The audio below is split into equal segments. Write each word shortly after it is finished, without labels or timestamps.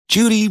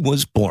Judy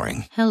was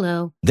boring.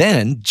 Hello.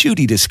 Then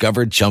Judy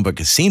discovered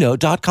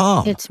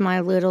ChumbaCasino.com. It's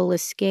my little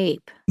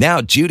escape. Now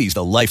Judy's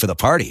the life of the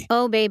party.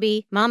 Oh,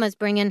 baby, mama's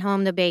bringing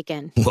home the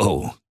bacon.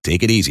 Whoa,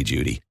 take it easy,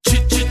 Judy.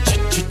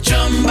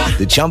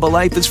 The Chumba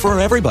life is for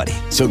everybody.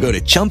 So go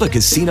to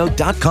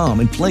ChumbaCasino.com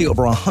and play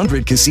over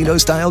 100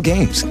 casino-style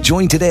games.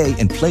 Join today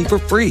and play for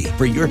free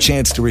for your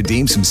chance to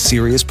redeem some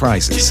serious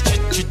prizes.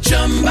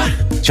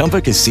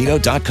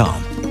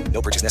 ChumbaCasino.com.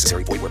 No purchase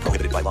necessary. Void where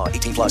prohibited by law.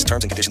 18 plus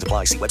terms and conditions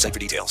apply. See website for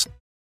details.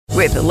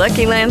 With the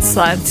Lucky Land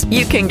Slots,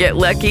 you can get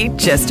lucky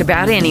just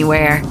about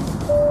anywhere.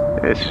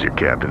 This is your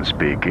captain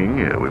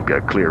speaking. We've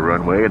got clear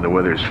runway and the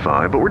weather's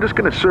fine, but we're just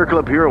going to circle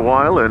up here a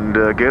while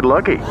and get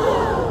lucky.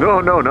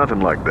 No, nothing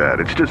like that.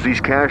 It's just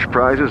these cash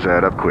prizes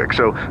add up quick.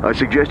 So I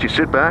suggest you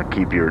sit back,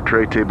 keep your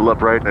tray table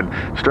upright, and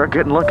start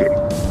getting lucky.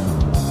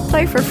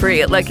 Play for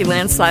free at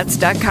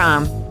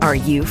LuckyLandSlots.com. Are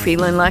you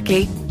feeling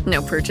lucky?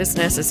 No purchase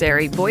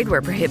necessary. Void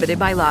where prohibited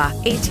by law.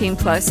 18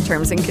 plus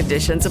terms and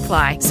conditions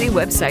apply. See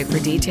website for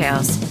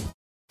details.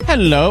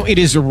 Hello, it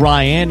is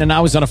Ryan, and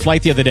I was on a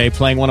flight the other day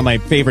playing one of my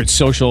favorite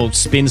social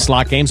spin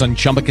slot games on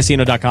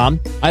ChumbaCasino.com.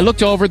 I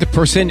looked over at the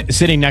person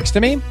sitting next to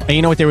me, and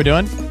you know what they were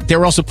doing? They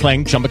were also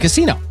playing Chumba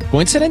Casino.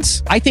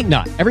 Coincidence? I think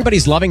not.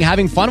 Everybody's loving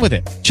having fun with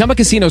it. Chumba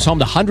Casino is home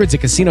to hundreds of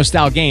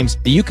casino-style games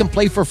that you can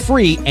play for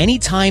free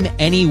anytime,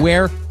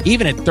 anywhere,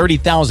 even at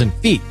 30,000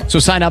 feet. So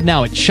sign up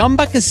now at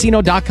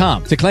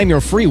ChumbaCasino.com to claim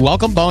your free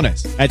welcome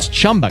bonus. That's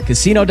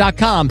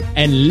ChumbaCasino.com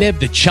and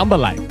live the Chumba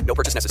life. No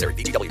purchase necessary.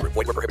 VGW. Void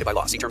where prohibited by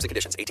law. See terms and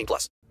conditions. 18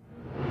 plus.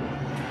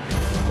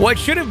 What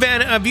should have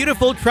been a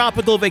beautiful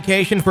tropical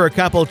vacation for a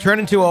couple turned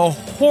into a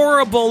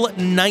horrible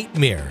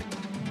nightmare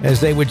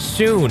as they would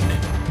soon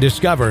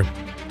discover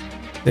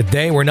that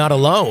they were not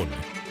alone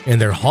in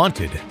their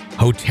haunted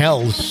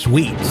hotel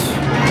suites.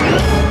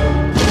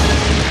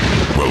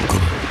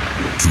 Welcome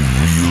to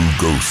Real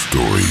Ghost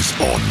Stories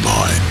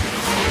Online.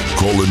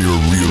 Call in your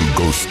real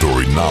ghost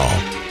story now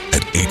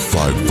at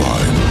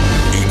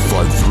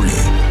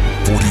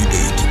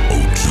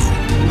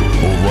 855-853-4802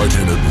 or write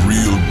in at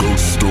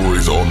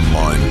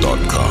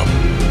realghoststoriesonline.com.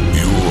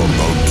 You're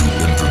about to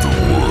enter the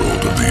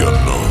world of the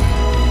unknown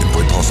and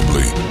quite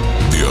possibly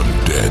the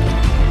undead.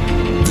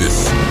 This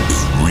is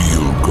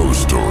Real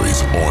Ghost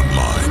Stories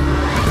Online.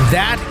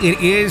 That it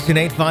is, and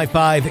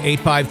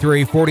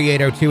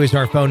 855-853-4802 is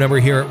our phone number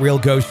here at Real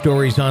Ghost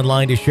Stories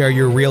Online to share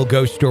your real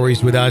ghost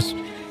stories with us.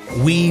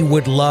 We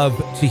would love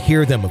to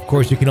hear them. Of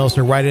course, you can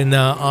also write in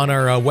on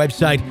our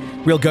website,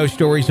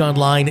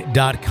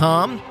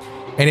 realghoststoriesonline.com.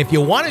 And if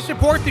you want to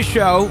support the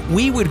show,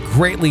 we would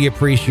greatly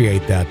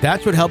appreciate that.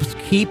 That's what helps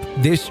keep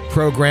this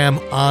program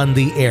on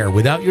the air.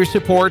 Without your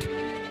support,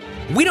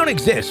 we don't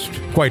exist,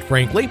 quite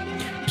frankly.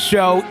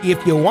 So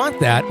if you want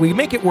that, we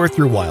make it worth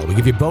your while. We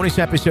give you bonus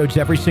episodes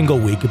every single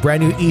week, a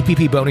brand new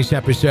EPP bonus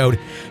episode.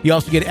 You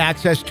also get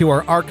access to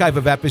our archive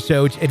of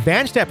episodes,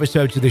 advanced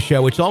episodes of the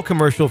show. It's all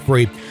commercial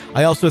free.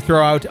 I also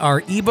throw out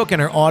our ebook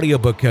and our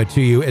audiobook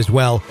to you as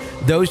well.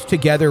 Those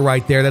together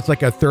right there, that's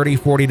like a $30,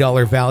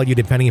 $40 value,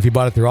 depending if you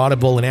bought it through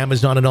Audible and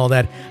Amazon and all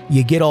that.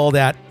 You get all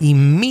that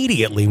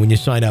immediately when you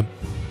sign up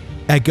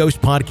at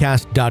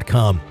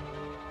ghostpodcast.com.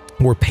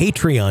 or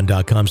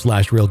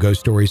patreon.com/Real Ghost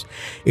Stories.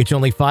 It's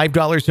only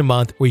 $5 a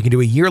month, or you can do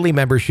a yearly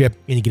membership,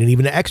 and you get an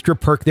even extra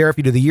perk there. If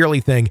you do the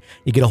yearly thing,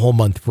 you get a whole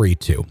month free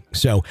too.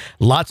 So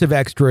lots of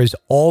extras,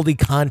 all the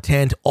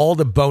content, all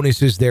the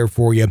bonuses there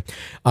for you.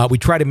 We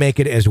try to make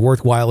it as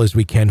worthwhile as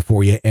we can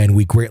for you, and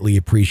we greatly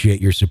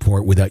appreciate your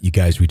support. Without you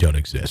guys, we don't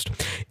exist.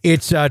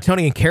 It's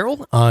Tony and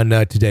Carol on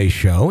today's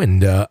show,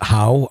 and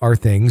how are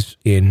things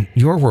in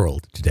your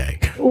world today?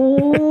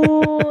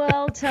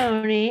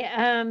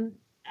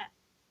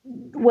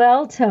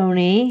 Well,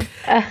 Tony,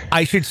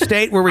 I should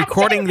state we're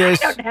recording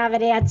this. I don't have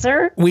an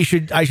answer.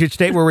 I should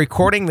state we're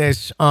recording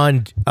this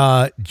on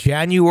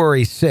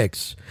January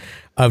 6th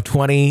of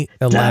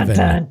 2011. Dun,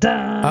 dun,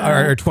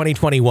 dun. Or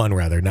 2021,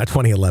 rather, not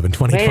 2011,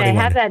 2021. Wait,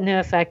 I have that new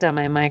effect on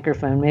my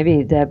microphone.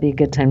 Maybe that'd be a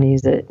good time to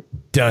use it.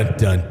 Dun,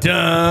 dun,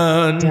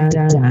 dun. Dun,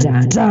 dun,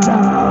 dun,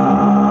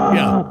 dun.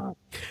 Yeah.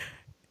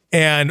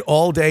 And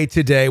all day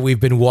today, we've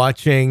been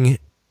watching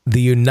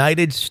the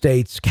United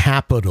States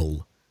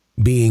Capitol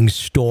being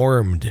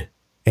stormed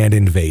and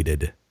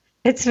invaded.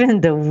 It's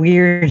been the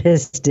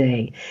weirdest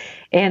day.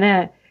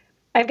 And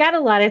I've got a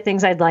lot of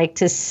things I'd like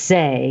to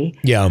say.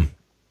 Yeah.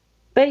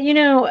 But, you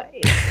know,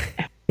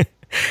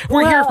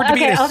 we're here for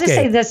okay, I'll just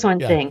say this one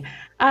thing.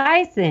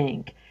 I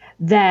think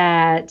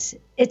that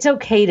it's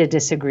okay to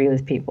disagree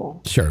with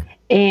people. Sure.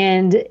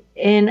 And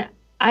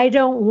I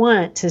don't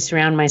want to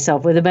surround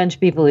myself with a bunch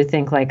of people who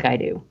think like I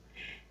do.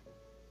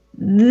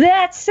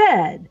 That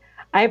said,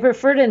 I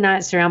prefer to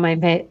not surround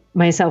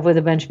myself with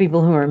a bunch of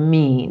people who are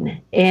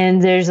mean.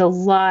 And there's a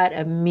lot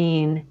of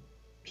mean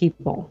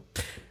people.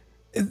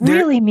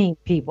 Really mean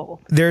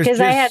people.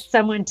 Because I had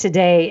someone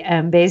today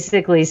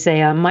basically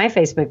say on my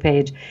Facebook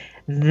page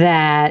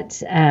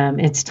that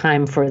it's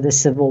time for the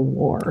Civil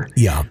War.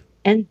 Yeah.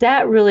 And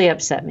that really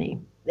upset me.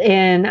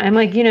 And I'm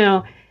like, you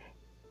know,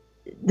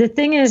 the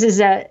thing is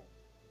that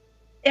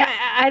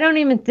I don't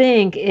even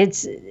think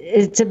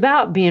it's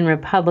about being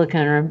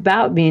Republican or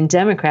about being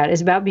Democrat.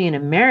 It's about being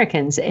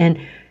Americans. And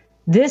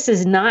this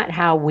is not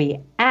how we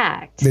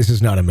act. This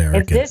is not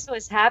American. If this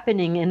was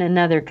happening in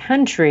another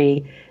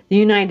country, the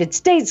United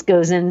States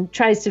goes and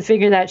tries to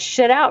figure that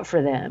shit out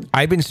for them.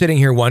 I've been sitting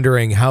here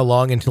wondering how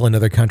long until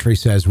another country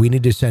says we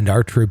need to send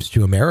our troops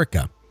to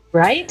America.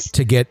 Right?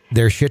 To get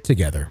their shit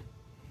together.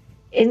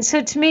 And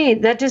so to me,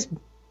 that just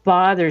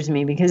bothers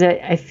me because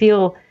I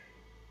feel...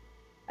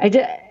 I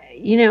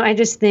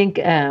just think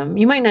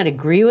you might not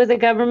agree with the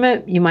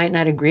government. You might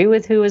not agree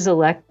with who is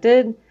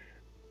elected.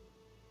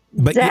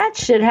 But that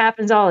shit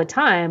happens all the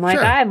time. Like,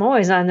 sure. I'm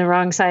always on the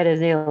wrong side of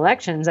the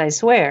elections, I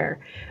swear.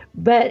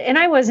 And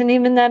I wasn't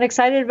even that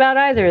excited about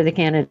either of the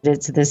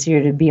candidates this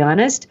year, to be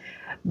honest.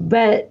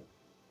 But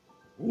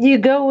you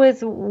go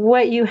with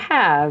what you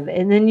have,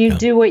 and then you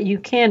do what you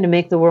can to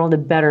make the world a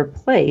better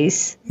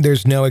place.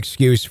 There's no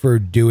excuse for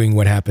doing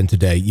what happened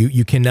today.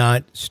 You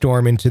cannot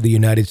storm into the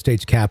United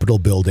States Capitol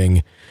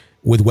building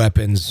with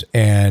weapons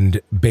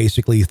and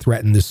basically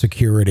threaten the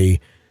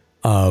security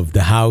of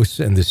the House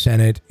and the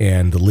Senate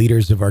and the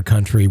leaders of our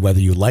country,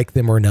 whether you like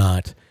them or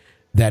not.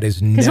 That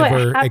is never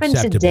acceptable. What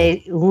happened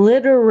today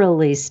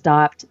literally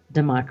stopped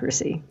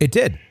democracy. It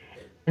did.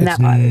 And it's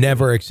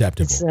never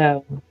acceptable.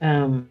 So,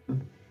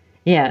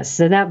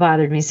 so that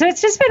bothered me. So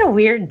it's just been a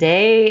weird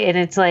day, and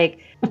it's like,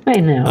 I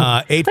know.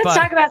 Let's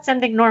talk about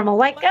something normal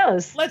like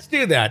ghosts. Let's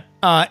do that.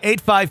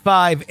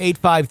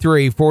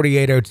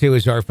 855-853-4802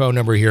 is our phone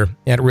number here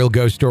at Real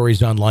Ghost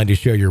Stories Online to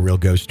share your real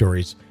ghost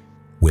stories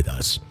with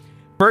us.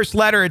 First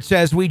letter, it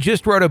says, we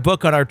just wrote a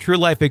book on our true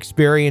life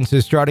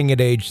experiences starting at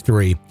age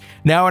 3.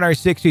 Now in our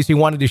 60s, we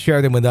wanted to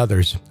share them with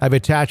others. I've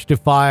attached a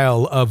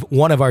file of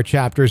one of our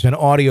chapters, an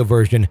audio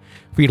version,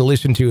 for you to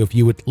listen to. If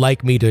you would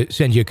like me to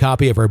send you a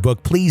copy of our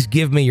book, please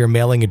give me your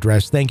mailing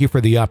address. Thank you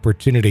for the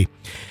opportunity.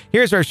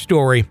 Here's our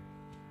story.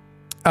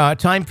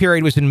 Time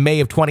period was in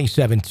May of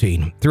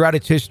 2017. Throughout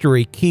its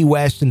history, Key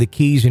West and the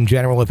Keys in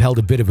general have held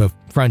a bit of a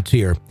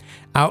frontier.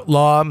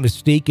 Outlaw,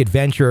 mystique,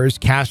 adventurers,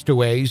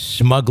 castaways,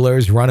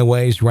 smugglers,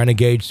 runaways,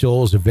 renegade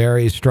souls of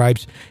various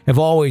stripes have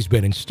always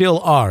been and still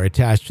are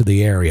attached to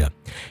the area.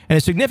 And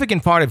a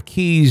significant part of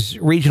Keys'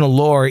 regional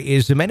lore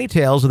is the many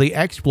tales of the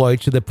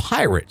exploits of the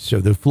pirates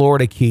of the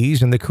Florida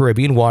Keys and the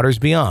Caribbean waters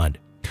beyond.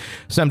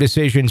 Some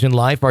decisions in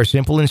life are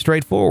simple and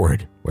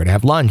straightforward. Where to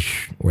have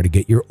lunch, where to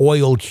get your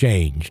oil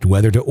changed,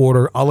 whether to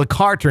order a la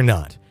carte or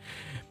not,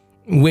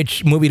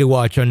 which movie to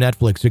watch on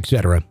Netflix,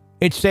 etc.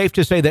 It's safe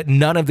to say that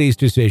none of these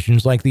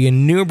decisions, like the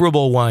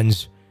innumerable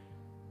ones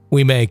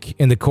we make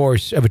in the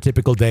course of a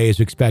typical day, is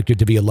expected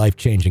to be a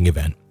life-changing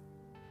event.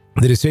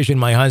 The decision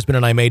my husband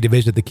and I made to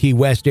visit the Key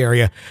West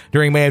area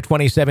during May of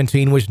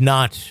 2017 was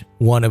not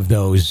one of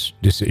those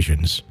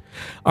decisions.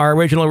 Our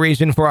original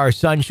reason for our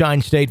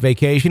Sunshine State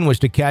vacation was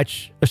to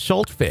catch a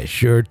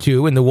saltfish or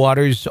two in the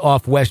waters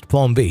off West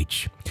Palm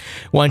Beach.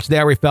 Once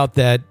there, we felt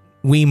that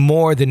we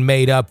more than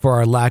made up for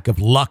our lack of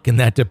luck in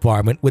that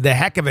department with a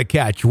heck of a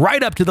catch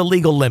right up to the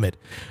legal limit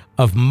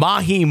of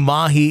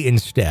mahi-mahi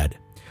instead.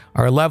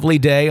 Our lovely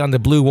day on the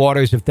blue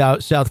waters of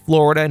South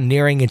Florida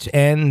nearing its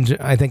end,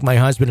 I think my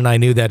husband and I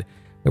knew that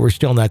we were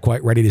still not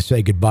quite ready to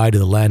say goodbye to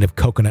the land of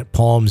coconut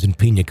palms and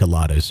pina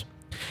coladas.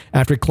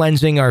 After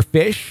cleansing our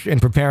fish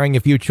and preparing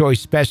a few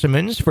choice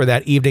specimens for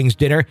that evening's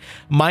dinner,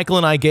 Michael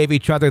and I gave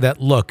each other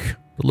that look,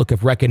 the look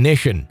of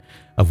recognition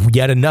of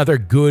yet another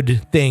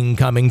good thing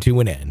coming to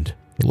an end.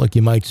 The look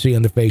you might see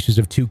on the faces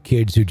of two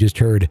kids who just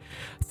heard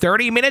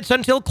 30 minutes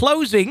until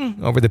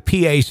closing over the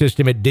PA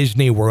system at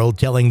Disney World,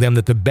 telling them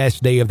that the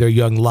best day of their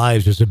young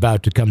lives was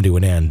about to come to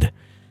an end.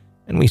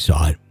 And we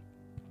saw it.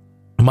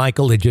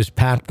 Michael had just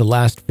packed the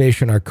last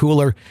fish in our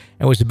cooler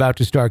and was about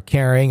to start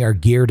carrying our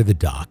gear to the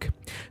dock.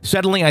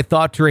 Suddenly, I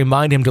thought to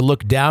remind him to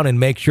look down and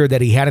make sure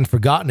that he hadn't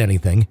forgotten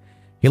anything.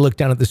 He looked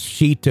down at the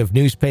sheet of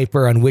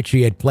newspaper on which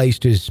he had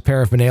placed his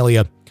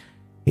paraphernalia.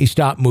 He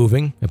stopped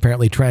moving,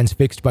 apparently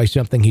transfixed by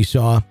something he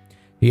saw.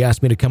 He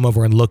asked me to come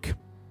over and look.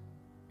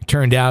 It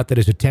turned out that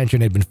his attention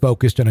had been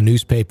focused on a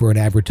newspaper and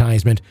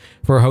advertisement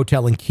for a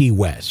hotel in Key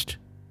West.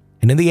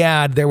 And in the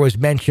ad, there was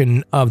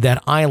mention of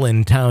that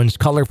island town's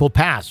colorful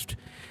past.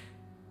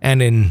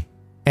 And in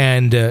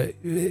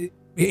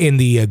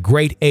the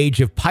great age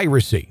of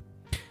piracy.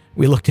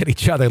 We looked at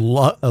each other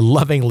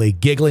lovingly,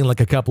 giggling like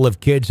a couple of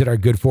kids at our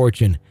good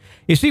fortune.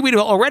 You see, we'd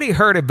already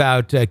heard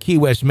about Key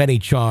West's many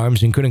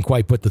charms and couldn't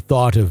quite put the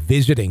thought of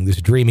visiting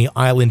this dreamy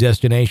island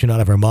destination out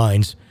of our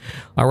minds.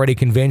 Already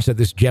convinced that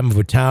this gem of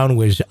a town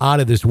was out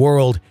of this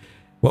world,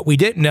 what we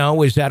didn't know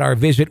was that our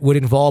visit would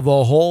involve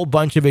a whole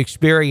bunch of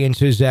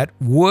experiences that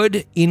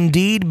would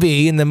indeed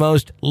be, in the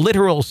most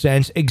literal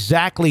sense,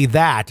 exactly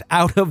that,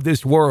 out of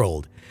this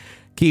world.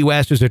 Key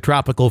West is a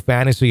tropical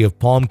fantasy of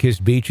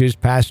palm-kissed beaches,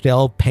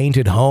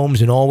 pastel-painted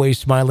homes, and always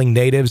smiling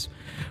natives.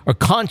 Or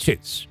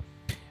conscience.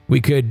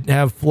 We could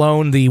have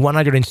flown the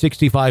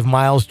 165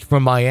 miles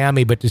from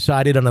Miami, but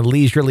decided on a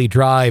leisurely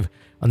drive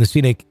on the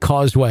scenic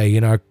causeway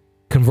in our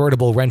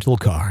convertible rental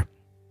car.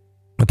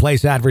 The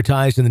place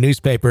advertised in the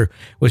newspaper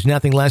was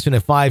nothing less than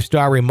a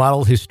 5-star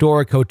remodeled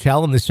historic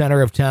hotel in the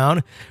center of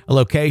town, a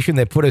location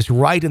that put us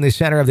right in the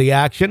center of the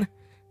action.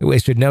 We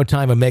wasted no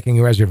time in making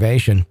a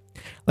reservation.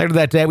 Later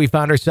that day, we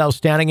found ourselves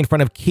standing in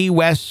front of Key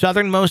West's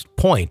southernmost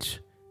point,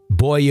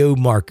 Boyou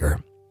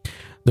Marker,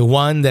 the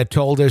one that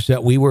told us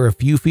that we were a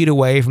few feet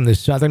away from the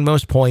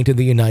southernmost point in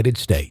the United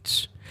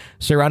States.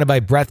 Surrounded by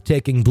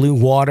breathtaking blue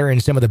water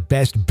and some of the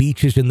best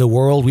beaches in the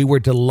world, we were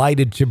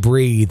delighted to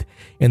breathe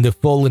in the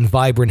full and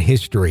vibrant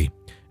history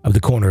of the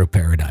corner of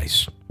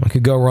paradise. What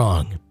could go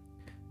wrong?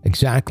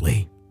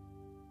 Exactly.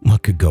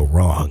 What could go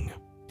wrong?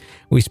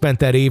 We spent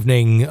that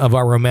evening of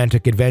our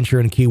romantic adventure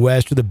in Key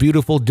West with a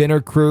beautiful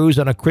dinner cruise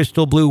on a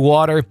crystal blue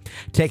water,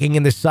 taking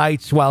in the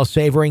sights while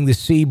savoring the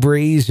sea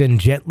breeze, and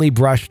gently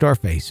brushed our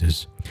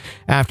faces.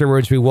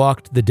 Afterwards, we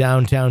walked the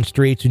downtown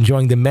streets,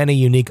 enjoying the many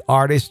unique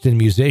artists and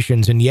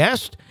musicians. And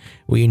yes,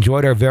 we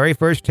enjoyed our very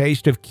first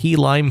taste of key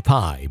lime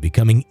pie,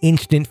 becoming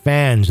instant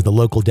fans of the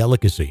local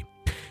delicacy.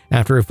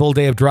 After a full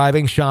day of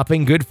driving,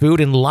 shopping, good food,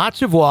 and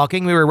lots of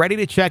walking, we were ready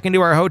to check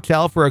into our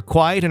hotel for a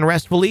quiet and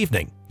restful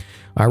evening.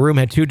 Our room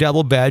had 2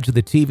 double beds with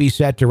a TV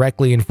set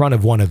directly in front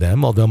of one of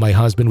them, although my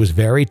husband was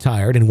very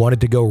tired and wanted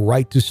to go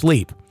right to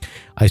sleep.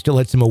 I still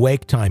had some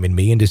awake time in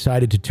me and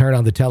decided to turn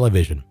on the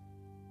television.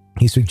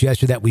 He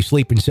suggested that we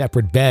sleep in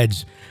separate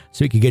beds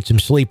so he could get some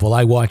sleep while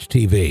I watched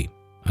TV.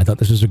 I thought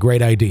this was a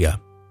great idea.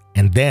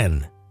 And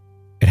then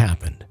it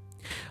happened.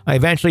 I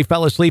eventually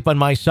fell asleep on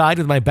my side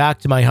with my back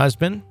to my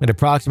husband. At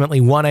approximately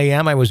 1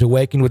 a.m., I was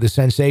awakened with the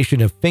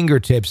sensation of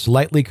fingertips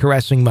lightly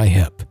caressing my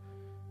hip.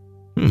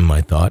 I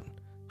thought.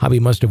 Hubby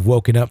must have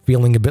woken up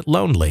feeling a bit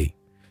lonely.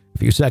 A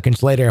few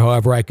seconds later,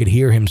 however, I could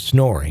hear him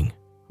snoring.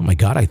 Oh my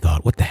God, I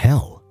thought, what the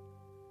hell?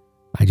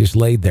 I just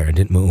laid there and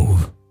didn't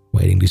move,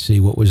 waiting to see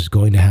what was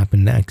going to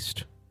happen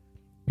next.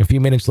 A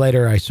few minutes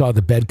later, I saw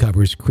the bed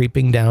covers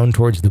creeping down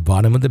towards the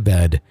bottom of the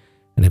bed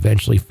and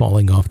eventually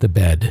falling off the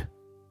bed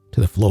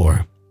to the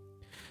floor.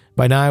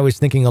 By now, I was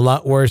thinking a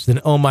lot worse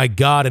than, oh my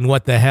God, and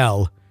what the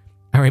hell?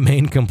 I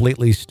remained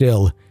completely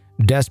still,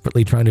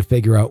 desperately trying to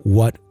figure out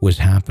what was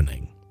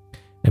happening.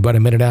 About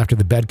a minute after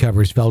the bed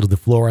covers fell to the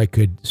floor, I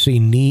could see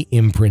knee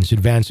imprints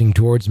advancing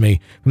towards me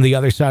from the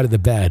other side of the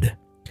bed.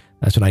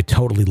 That's when I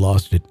totally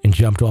lost it and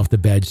jumped off the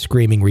bed,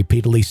 screaming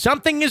repeatedly,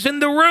 "Something is in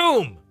the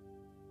room!"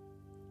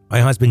 My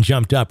husband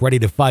jumped up, ready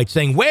to fight,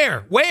 saying,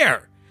 Where?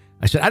 Where?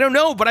 I said, I don't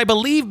know, but I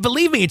believe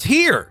me, it's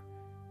here.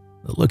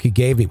 The look he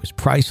gave me was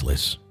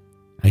priceless.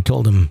 I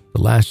told him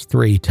the last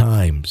 3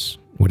 times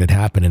what had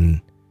happened,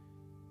 and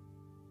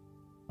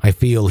I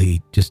feel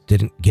he just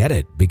didn't get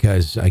it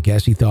because I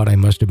guess he thought I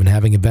must have been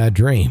having a bad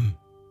dream.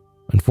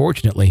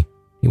 Unfortunately,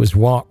 he was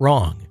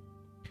wrong.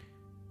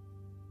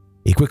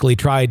 He quickly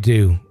tried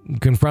to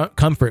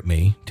comfort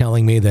me,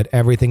 telling me that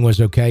everything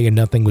was okay and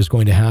nothing was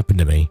going to happen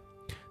to me.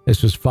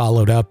 This was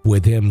followed up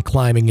with him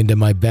climbing into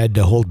my bed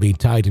to hold me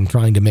tight and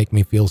trying to make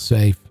me feel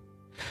safe.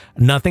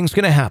 Nothing's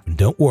going to happen,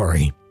 don't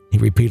worry, he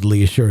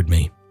repeatedly assured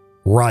me.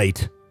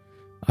 Right.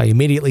 I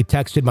immediately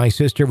texted my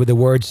sister with the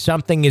words,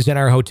 "Something is in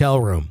our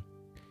hotel room."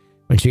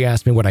 When she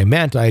asked me what I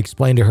meant, I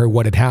explained to her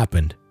what had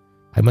happened.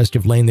 I must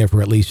have lain there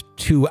for at least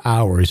 2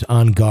 hours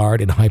on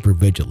guard and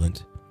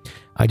hypervigilant.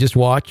 I just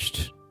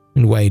watched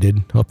and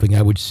waited, hoping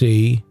I would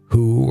see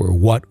who or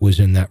what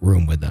was in that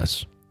room with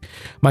us.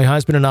 My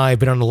husband and I have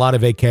been on a lot of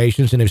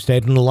vacations and have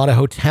stayed in a lot of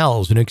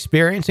hotels and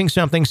experiencing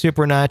something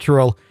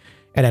supernatural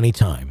at any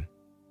time.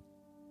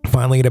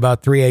 Finally, at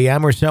about 3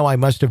 a.m. or so, I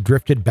must have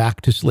drifted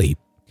back to sleep.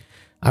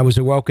 I was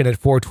awoken at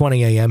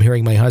 4:20 a.m.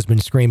 hearing my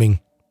husband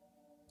screaming,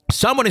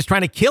 "Someone is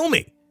trying to kill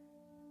me."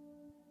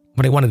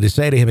 What I wanted to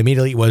say to him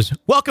immediately was,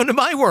 "Welcome to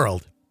my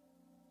world."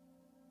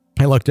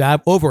 I looked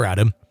over at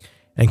him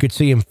and could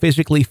see him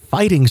physically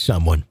fighting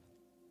someone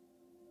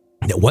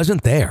that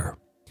wasn't there.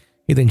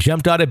 He then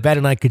jumped out of bed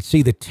and I could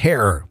see the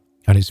terror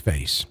on his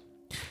face.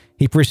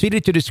 He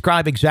proceeded to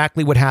describe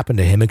exactly what happened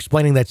to him,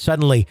 explaining that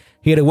suddenly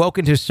he had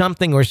awoken to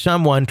something or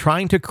someone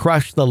trying to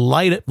crush the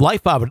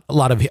life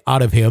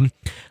out of him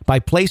by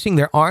placing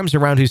their arms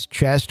around his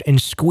chest and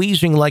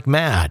squeezing like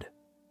mad.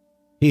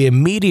 He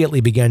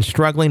immediately began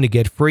struggling to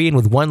get free, and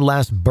with one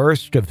last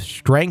burst of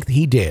strength,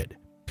 he did.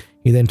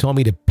 He then told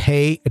me to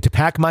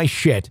pack my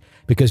shit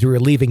because we were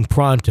leaving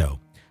pronto.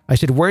 I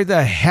said, "Where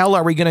the hell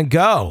are we going to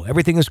go?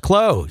 Everything is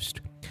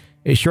closed."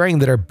 Assuring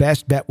that our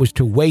best bet was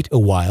to wait a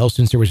while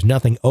since there was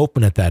nothing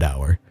open at that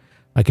hour,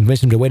 I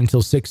convinced him to wait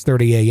until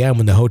 6:30 a.m.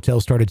 when the hotel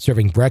started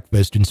serving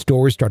breakfast and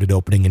stores started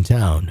opening in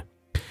town.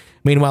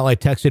 Meanwhile, I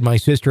texted my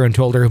sister and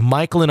told her,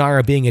 "Michael and I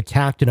are being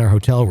attacked in our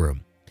hotel room."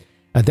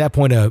 At that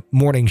point, a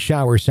morning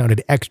shower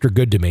sounded extra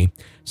good to me,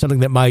 something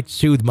that might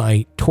soothe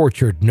my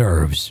tortured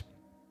nerves.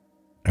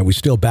 I was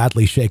still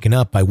badly shaken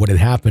up by what had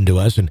happened to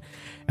us and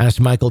asked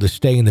Michael to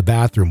stay in the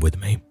bathroom with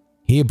me.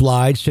 He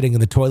obliged, sitting in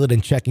the toilet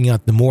and checking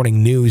out the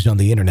morning news on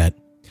the internet.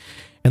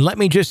 And let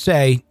me just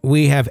say,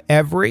 we have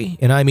every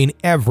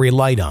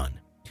light on.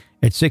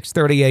 At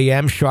 6:30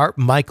 a.m. sharp,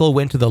 Michael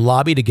went to the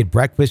lobby to get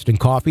breakfast and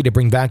coffee to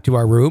bring back to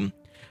our room.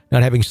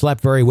 Not having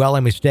slept very well, I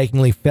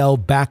mistakenly fell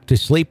back to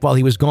sleep while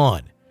he was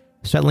gone.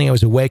 Suddenly, I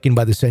was awakened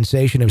by the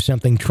sensation of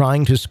something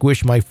trying to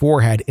squish my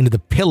forehead into the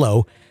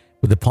pillow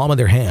with the palm of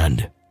their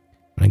hand.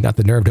 When I got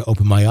the nerve to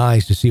open my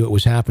eyes to see what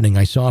was happening,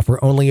 I saw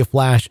for only a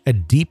flash a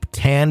deep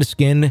tanned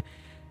skin,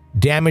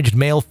 damaged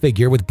male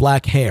figure with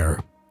black hair,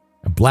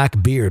 a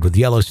black beard with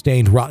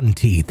yellow-stained rotten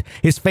teeth.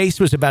 His face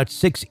was about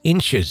 6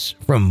 inches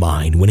from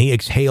mine when he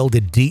exhaled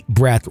a deep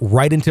breath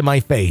right into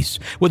my face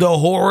with a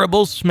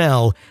horrible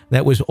smell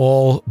that was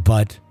all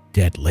but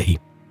deadly.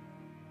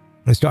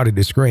 I started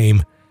to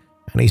scream,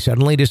 and he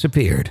suddenly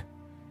disappeared.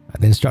 I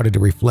then started to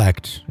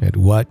reflect at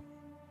what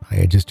I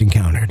had just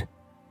encountered.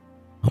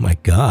 Oh my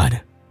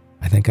God,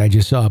 I think I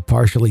just saw a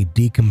partially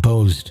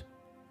decomposed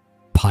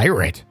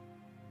pirate.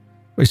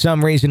 For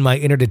some reason, my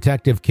inner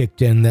detective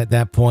kicked in at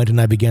that point, and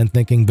I began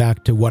thinking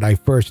back to what I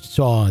first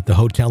saw at the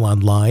hotel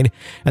online.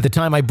 At the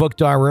time I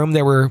booked our room,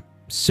 there were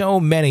so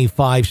many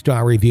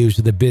 5-star reviews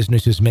of the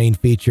business's main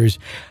features,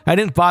 I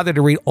didn't bother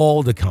to read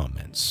all the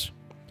comments.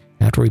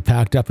 After we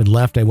packed up and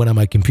left, I went on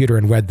my computer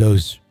and read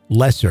those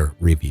lesser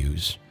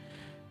reviews.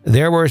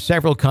 There were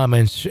several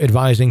comments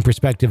advising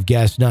prospective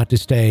guests not to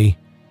stay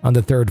on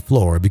the 3rd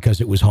floor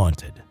because it was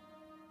haunted.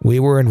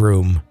 We were in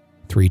room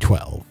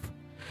 312.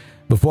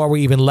 Before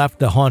we even left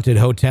the haunted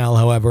hotel,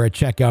 however, at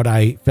checkout,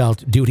 I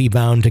felt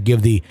duty-bound to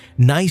give the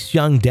nice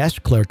young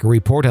desk clerk a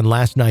report on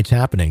last night's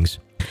happenings.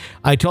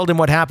 I told him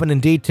what happened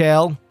in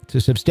detail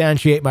to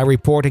substantiate my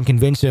report and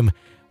convince him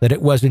that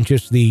it wasn't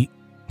just the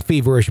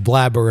feverish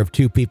blabber of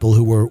 2 people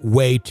who were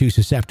way too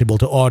susceptible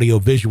to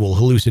audio-visual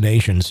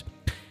hallucinations.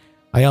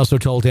 I also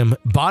told him,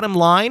 bottom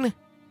line,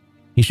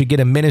 he should get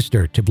a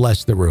minister to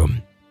bless the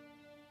room.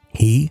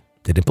 He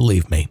didn't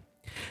believe me.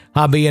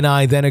 Hubby and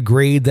I then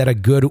agreed that a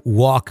good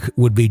walk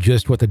would be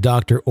just what the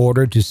doctor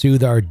ordered to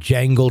soothe our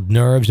jangled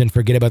nerves and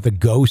forget about the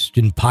ghosts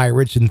and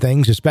pirates and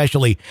things,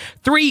 especially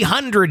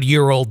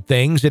 300-year-old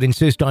things that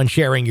insist on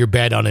sharing your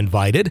bed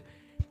uninvited.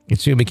 It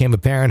soon became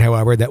apparent,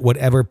 however, that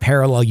whatever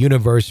parallel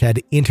universe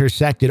had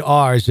intersected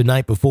ours the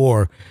night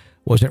before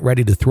wasn't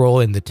ready to throw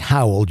in the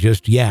towel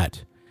just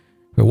yet.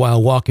 For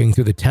while walking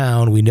through the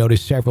town, we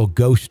noticed several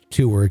ghost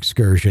tour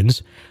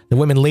excursions. The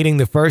women leading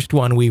the first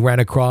one we ran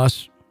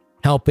across,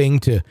 helping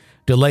to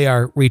delay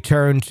our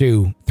return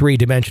to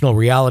 3-dimensional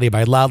reality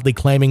by loudly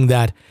claiming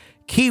that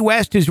Key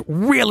West is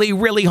really,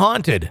 really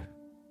haunted.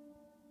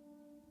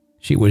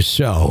 She was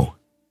so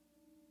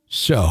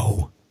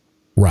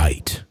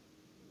right.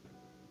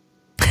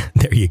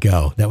 There you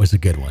go. That was a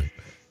good one.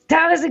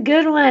 That was a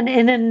good one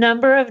in a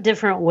number of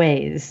different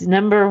ways.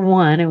 Number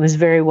 1, it was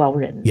very well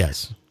written.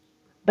 Yes.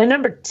 But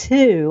number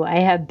 2, I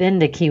have been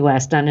to Key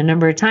West on a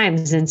number of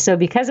times. And so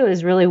because it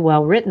was really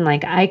well written,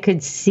 like I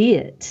could see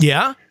it.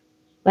 Yeah.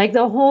 Like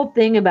the whole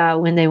thing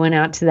about when they went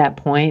out to that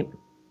point,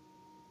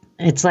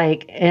 it's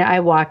like I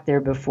walked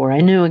there before. I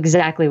knew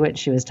exactly what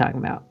she was talking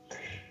about.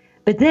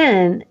 But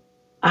then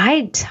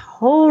I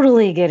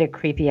totally get a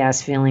creepy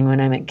ass feeling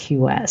when I'm at Key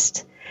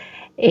West.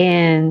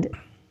 And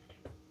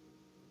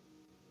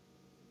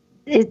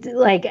it's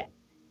like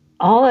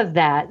all of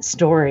that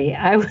story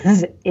I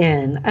was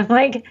in. I'm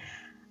like,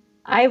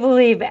 I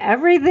believe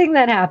everything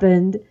that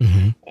happened.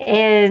 Mm-hmm.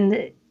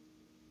 And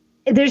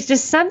there's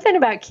just something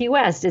about Key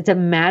West. It's a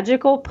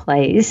magical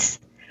place.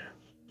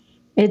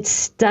 It's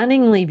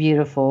stunningly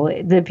beautiful.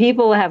 The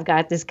people have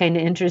got this kind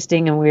of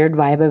interesting and weird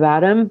vibe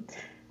about them.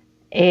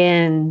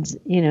 And,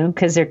 you know,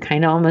 because they're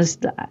kind of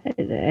almost,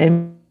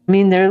 I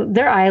mean,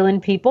 they're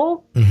island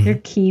people. Mm-hmm. They're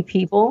Key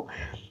people,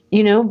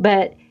 you know,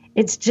 but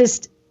it's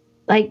just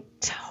like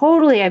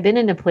totally, I've been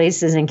into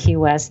places in Key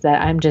West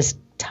that I'm just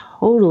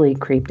totally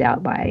creeped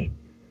out by.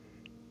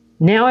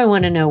 Now I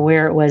want to know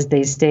where it was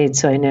they stayed,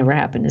 so I never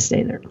happened to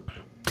stay there.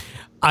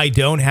 I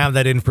don't have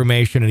that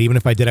information, and even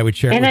if I did, I would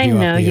share it with you. And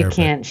I know you air,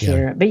 can't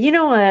share it. But you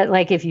know what?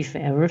 Like, if you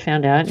ever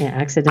found out and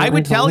accidentally I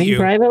would tell you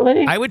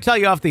privately, I would tell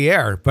you off the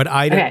air, but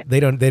okay. They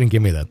didn't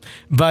give me that.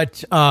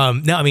 But no,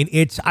 I mean,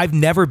 I've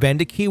never been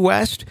to Key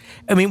West.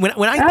 I mean, when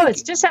I think,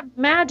 it's just a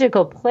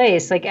magical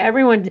place. Like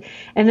everyone,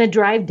 and the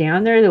drive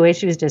down there, the way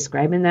she was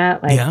describing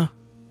that, like, yeah,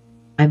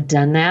 I've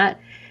done that.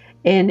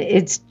 And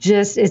it's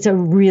a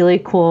really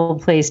cool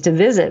place to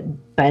visit,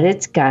 but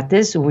it's got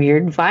this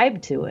weird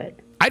vibe to it.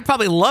 I'd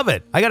probably love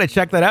it. I got to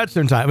check that out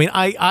sometime. I mean,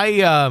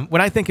 I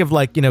when I think of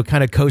like, you know,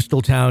 kind of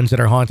coastal towns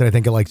that are haunted, I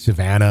think of like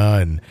Savannah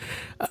and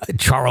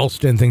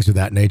Charleston, things of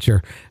that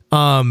nature.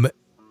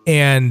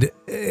 And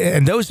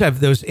those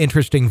have those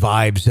interesting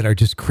vibes that are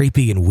just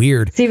creepy and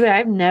weird. See, but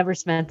I've never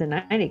spent the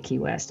night at Key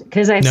West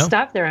because I've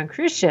stopped there on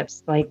cruise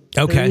ships like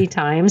 3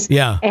 times.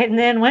 Yeah. And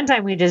then one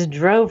time we just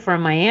drove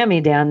from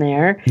Miami down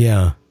there.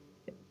 Yeah.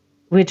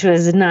 Which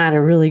was not a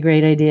really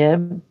great idea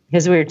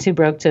because we were too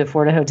broke to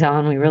afford a hotel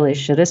and we really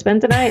should have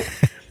spent the night.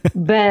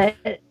 But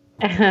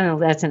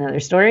that's another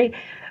story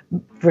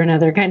for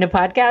another kind of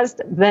podcast.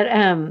 But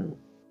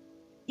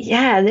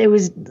yeah, it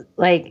was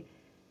like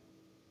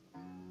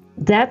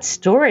that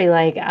story,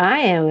 like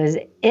I was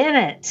in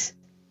it.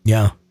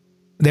 Yeah.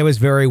 That was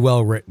very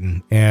well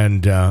written,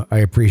 and I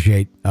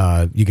appreciate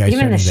you guys.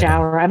 Even the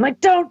shower, I'm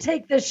like, don't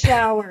take the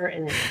shower.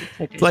 And then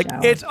took a shower.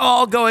 It's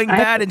all going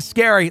bad and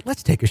scary.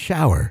 Let's take a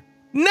shower.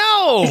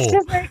 No! It's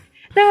just like,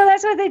 no,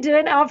 that's what they do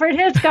in Alfred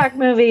Hitchcock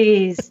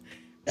movies.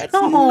 That's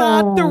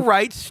not the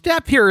right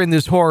step here in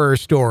this horror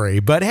story.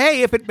 But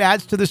hey, if it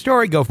adds to the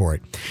story, go for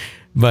it.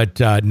 But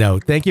no,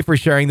 thank you for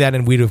sharing that.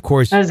 And we'd, of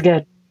course, That was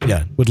good.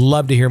 yeah, would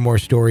love to hear more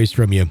stories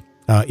from you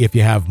if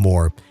you have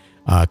more.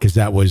 Because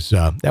that was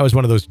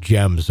one of those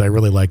gems. I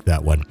really like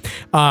that one.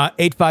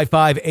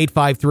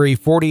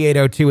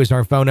 855-853-4802 is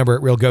our phone number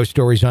at Real Ghost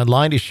Stories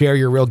Online to share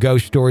your real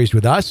ghost stories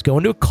with us. Go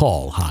into a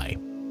call. Hi.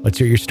 Let's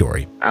hear your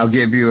story. I'll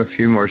give you a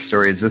few more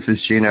stories. This is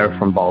Gino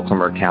from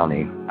Baltimore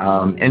County.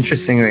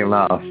 Interestingly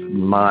enough,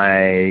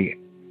 my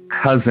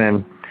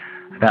cousin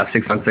about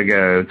 6 months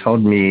ago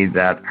told me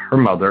that her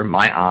mother,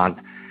 my aunt,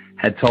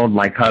 had told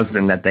my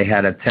cousin that they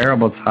had a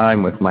terrible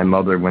time with my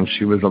mother when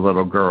she was a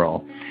little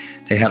girl.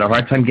 They had a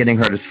hard time getting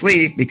her to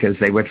sleep because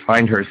they would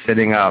find her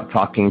sitting up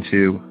talking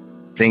to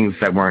things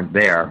that weren't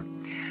there.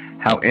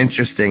 How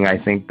interesting I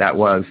think that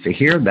was to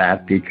hear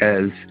that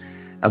because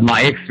of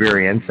my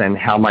experience and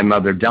how my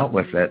mother dealt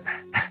with it.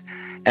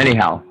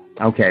 Anyhow,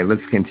 okay,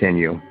 let's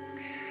continue.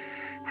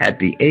 At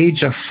the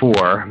age of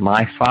 4,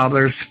 my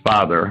father's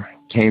father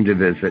came to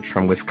visit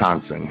from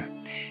Wisconsin.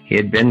 He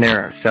had been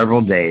there several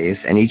days,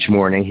 and each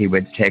morning he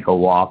would take a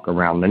walk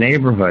around the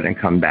neighborhood and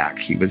come back.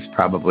 He was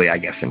probably, I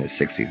guess, in his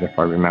 60s, if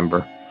I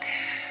remember.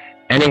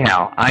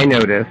 Anyhow, I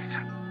noticed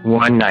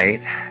one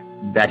night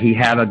that he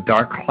had a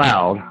dark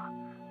cloud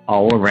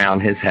all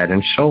around his head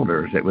and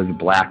shoulders. It was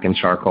black and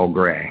charcoal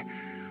gray.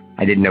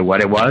 I didn't know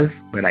what it was,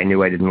 but I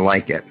knew I didn't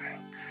like it.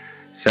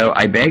 So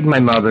I begged my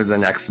mother the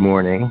next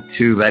morning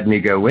to let me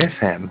go with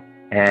him,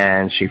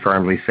 and she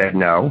firmly said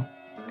no.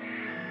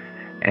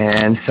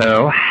 And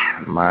so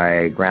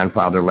my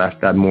grandfather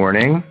left that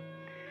morning,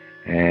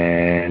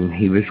 and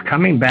he was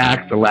coming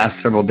back the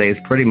last several days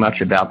pretty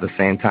much about the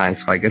same time,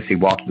 so I guess he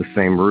walked the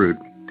same route.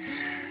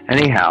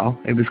 Anyhow,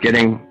 it was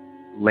getting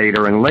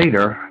later and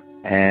later,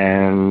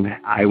 and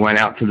I went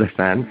out to the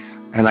fence,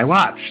 and I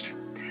watched.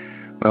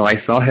 Well,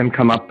 I saw him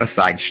come up a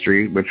side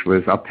street, which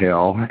was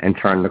uphill, and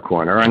turn the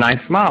corner, and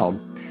I smiled.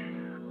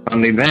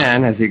 Only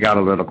then, as he got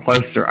a little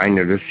closer, I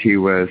noticed he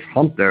was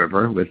humped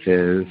over with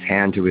his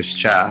hand to his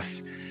chest,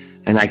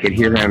 and I could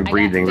hear him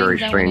breathing very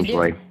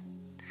strangely.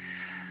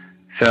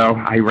 So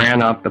I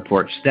ran up the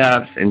porch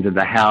steps into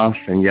the house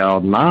and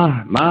yelled,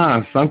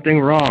 Ma,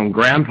 something wrong,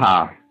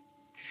 Grandpa.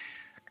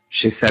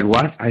 She said,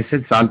 what? I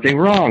said, something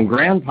wrong,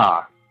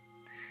 Grandpa.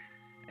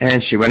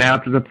 And she went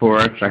out to the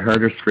porch. I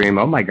heard her scream,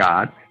 oh, my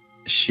God.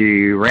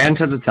 She ran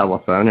to the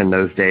telephone. In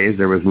those days,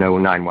 there was no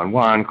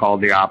 911.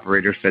 Called the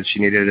operator, said she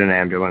needed an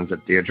ambulance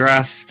at the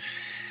address.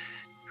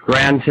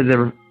 Ran to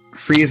the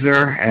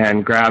freezer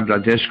and grabbed a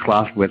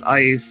dishcloth with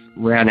ice.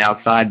 Ran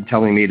outside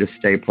telling me to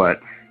stay put.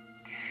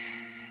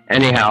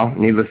 Anyhow,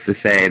 needless to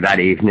say, that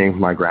evening,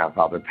 my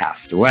grandfather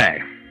passed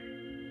away.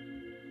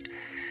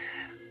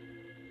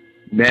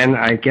 Then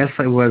I guess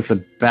I was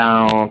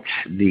about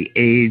the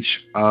age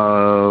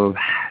of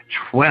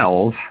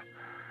 12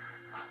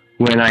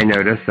 when I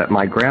noticed that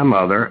my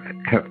grandmother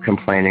kept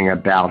complaining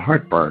about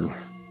heartburn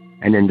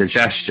and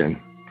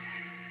indigestion.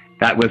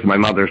 That was my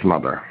mother's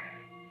mother.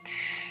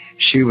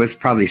 She was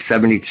probably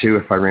 72,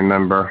 if I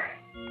remember.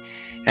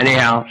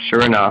 Anyhow,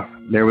 sure enough,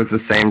 there was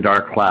the same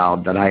dark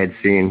cloud that I had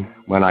seen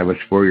when I was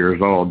 4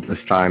 years old, this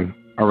time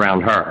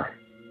around her.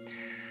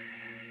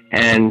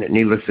 And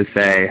needless to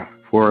say,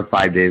 4 or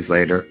 5 days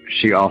later,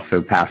 she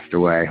also passed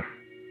away.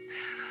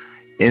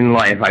 In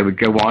life, I would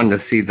go on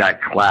to see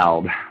that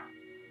cloud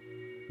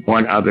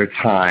one other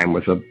time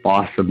with a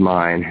boss of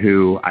mine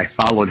who I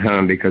followed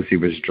home because he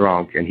was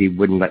drunk and he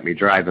wouldn't let me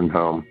drive him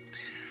home,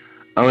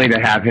 only to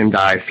have him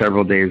die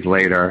several days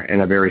later in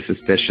a very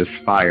suspicious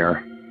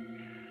fire.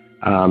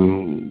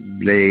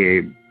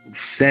 They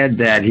said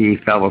that he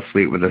fell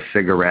asleep with a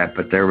cigarette,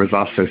 but there was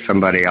also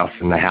somebody else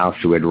in the house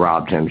who had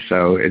robbed him,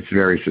 so it's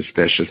very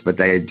suspicious, but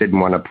they didn't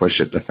want to push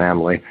it to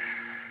family.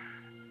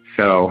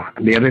 So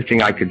the other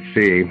thing I could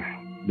see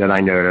that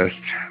I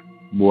noticed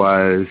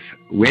was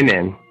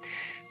women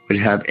would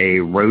have a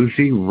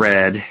rosy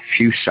red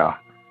fuchsia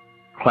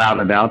cloud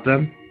about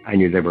them. I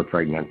knew they were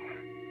pregnant.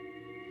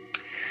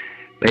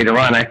 Later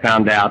on, I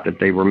found out that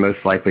they were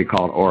most likely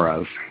called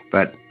auras,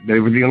 but they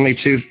were the only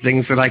two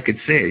things that I could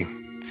see.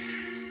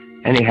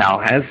 Anyhow,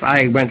 as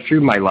I went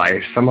through my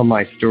life, some of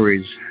my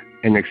stories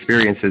and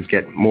experiences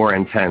get more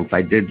intense.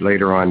 I did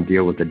later on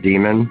deal with a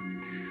demon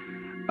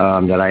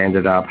that I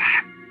ended up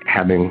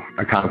having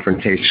a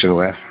confrontation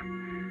with,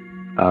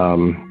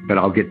 but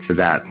I'll get to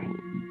that.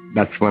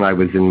 That's when I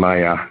was in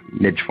my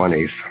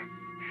mid-20s.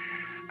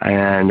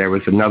 And there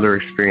was another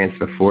experience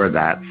before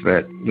that,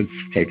 but let's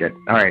take it.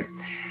 All right.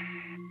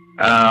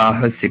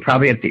 Let's see,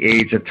 probably at the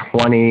age of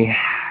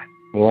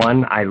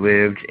 21, I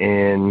lived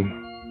in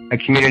a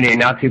community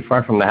not too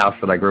far from the house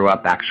that I grew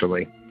up,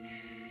 actually.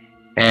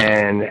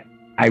 And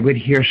I would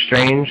hear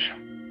strange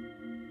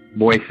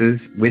voices,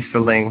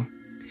 whistling.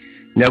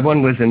 No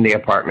one was in the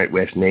apartment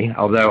with me,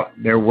 although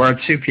there were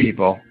two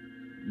people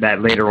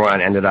that later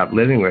on ended up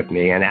living with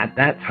me. And at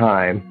that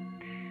time,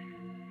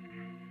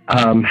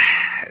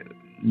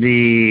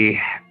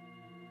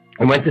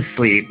 I went to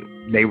sleep.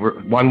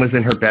 One was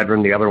in her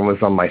bedroom, the other one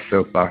was on my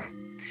sofa.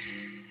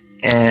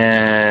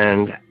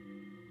 And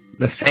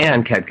the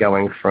fan kept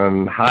going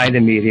from high to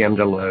medium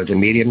to low to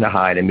medium to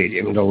high to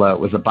medium to low. It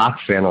was a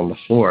box fan on the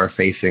floor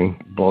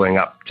blowing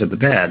up to the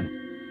bed.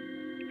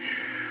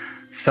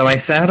 So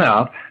I sat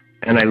up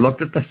and I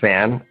looked at the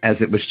fan as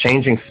it was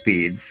changing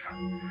speeds.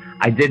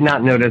 I did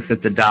not notice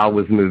that the dial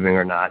was moving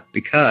or not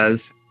because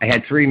I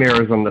had 3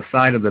 mirrors on the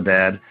side of the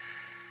bed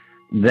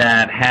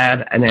that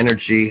had an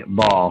energy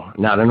ball,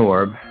 not an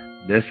orb.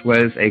 This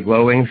was a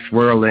glowing,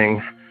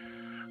 swirling,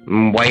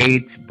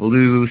 white,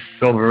 blue,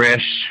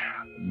 silverish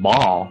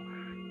ball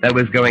that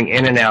was going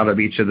in and out of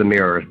each of the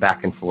mirrors,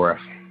 back and forth.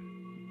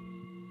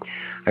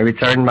 I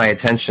returned my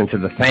attention to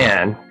the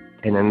fan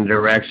and in the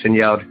direction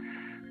yelled,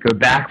 "Go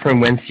back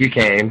from whence you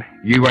came.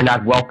 You are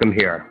not welcome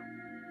here."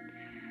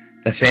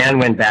 The fan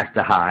went back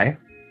to high.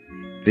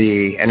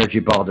 The energy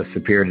ball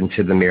disappeared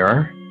into the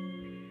mirror,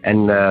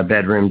 and the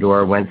bedroom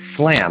door went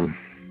slam.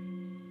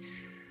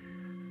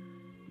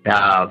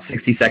 About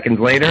 60 seconds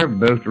later,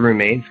 both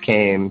roommates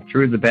came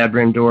through the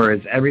bedroom door.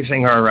 "Is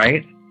everything all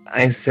right?"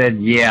 I said,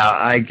 "Yeah,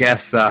 I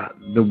guess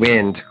the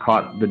wind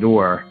caught the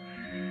door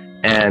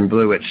and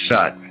blew it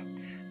shut."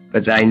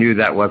 But I knew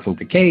that wasn't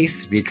the case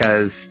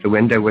because the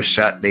window was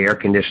shut, the air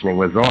conditioning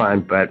was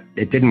on, but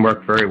it didn't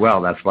work very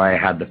well. That's why I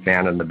had the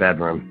fan in the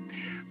bedroom.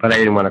 But I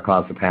didn't want to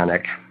cause a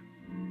panic.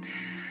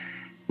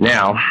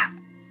 Now,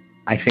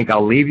 I think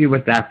I'll leave you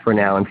with that for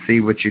now and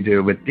see what you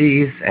do with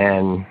these.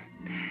 And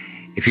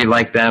if you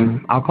like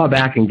them, I'll call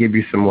back and give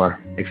you some more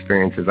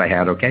experiences I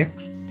had, okay?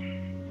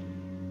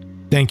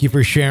 Thank you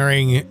for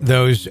sharing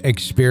those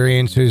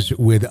experiences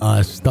with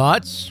us.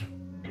 Thoughts?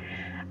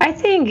 I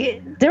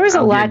think there was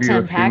a lot to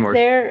unpack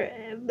there.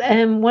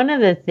 And one of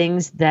the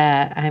things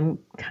that I'm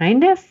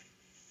kind of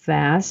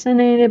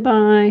fascinated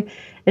by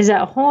is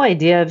that whole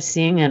idea of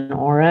seeing an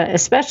aura,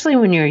 especially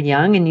when you're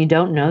young and you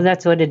don't know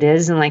that's what it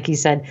is. And like you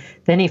said,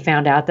 then he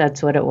found out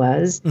that's what it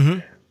was.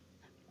 Mm-hmm.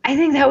 I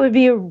think that would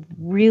be a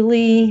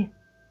really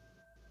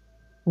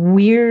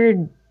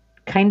weird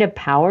kind of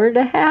power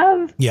to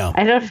have. Yeah.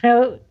 I don't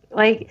know.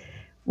 Like,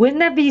 wouldn't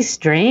that be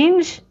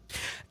strange?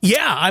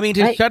 Yeah, I mean,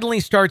 to suddenly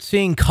start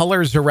seeing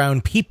colors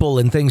around people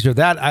and things of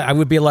that, I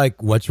would be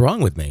like, what's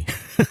wrong with me?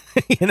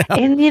 You know?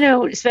 And,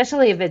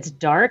 especially if it's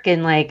dark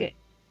and like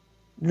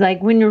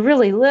when you're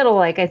really little,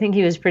 like I think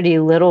he was pretty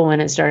little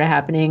when it started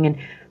happening and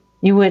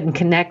you wouldn't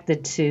connect the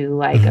two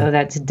like, oh,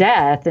 that's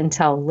death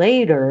until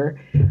later.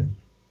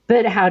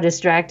 But how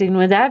distracting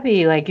would that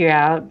be? Like you're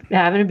out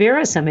having a beer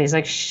with somebody. It's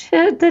like,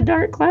 shit, the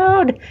dark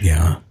cloud.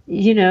 Yeah.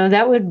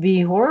 That would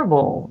be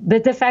horrible.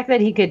 But the fact that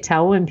he could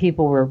tell when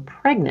people were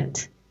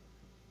pregnant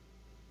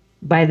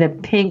by the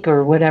pink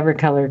or whatever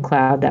colored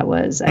cloud that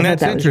was. I thought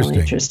that was really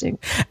interesting.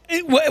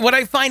 What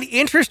I find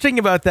interesting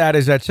about that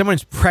is that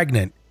someone's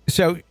pregnant.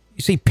 So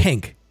you see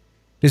pink.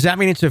 Does that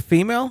mean it's a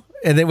female?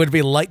 And then would it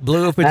be light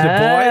blue if it's a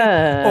boy?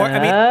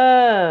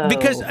 Or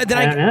because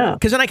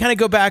then I kind of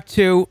go back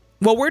to,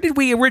 well, where did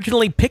we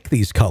originally pick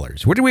these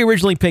colors? Where did we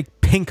originally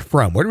pick pink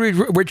from? Where did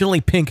we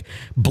originally pick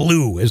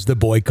blue as the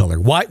boy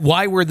color?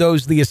 Why were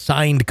those the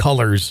assigned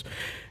colors,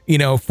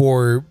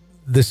 for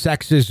the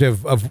sexes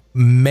of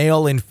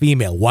male and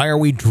female? Why are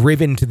we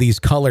driven to these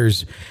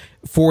colors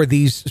for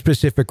these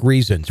specific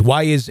reasons?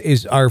 Why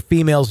is our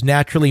females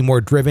naturally more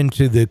driven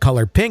to the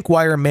color pink?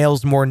 Why are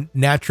males more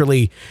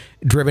naturally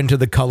driven to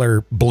the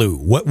color blue?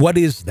 What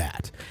is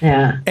that?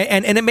 Yeah.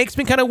 And it makes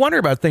me kind of wonder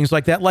about things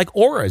like that, like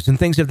auras and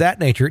things of that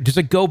nature. Does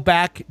it go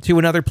back to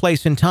another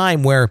place in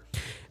time where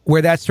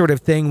that sort of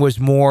thing was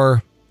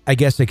more, I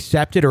guess,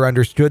 accepted or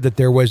understood, that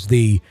there was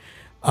the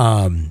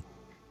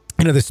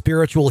the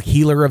spiritual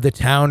healer of the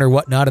town or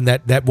whatnot, and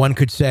that one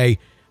could say,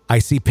 I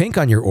see pink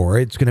on your aura,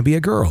 it's going to be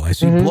a girl. I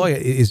see blue,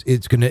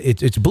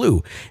 it's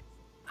blue.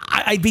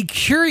 I'd be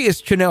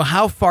curious to know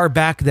how far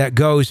back that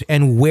goes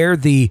and where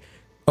the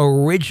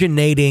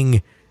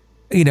originating,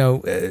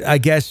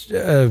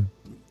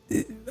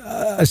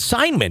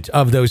 assignment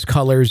of those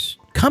colors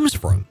comes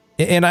from.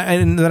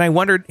 And then I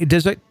wondered,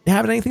 does it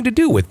have anything to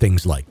do with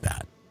things like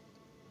that?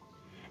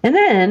 And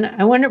then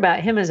I wonder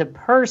about him as a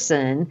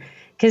person,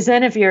 because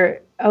then if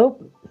you're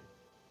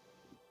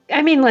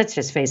let's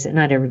just face it,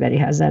 not everybody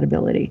has that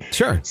ability.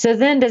 Sure. So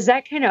then does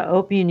that kind of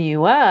open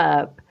you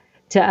up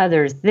to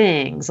other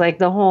things? Like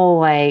the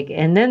whole,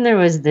 and then there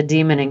was the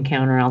demon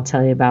encounter I'll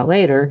tell you about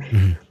later.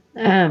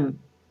 Mm-hmm.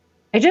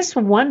 I just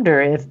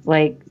wonder if,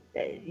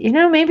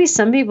 maybe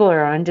some people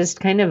are on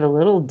just kind of a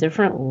little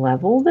different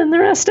level than the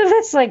rest of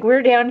us. Like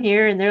we're down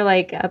here and they're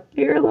up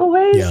here a little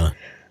ways. Yeah.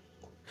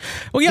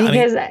 Well, yeah.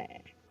 Because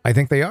I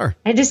think they are.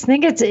 I just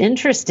think it's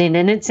interesting.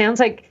 And it sounds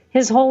like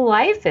his whole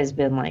life has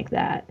been like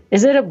that.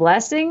 Is it a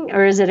blessing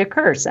or is it a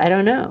curse? I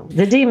don't know.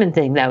 The demon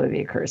thing, that would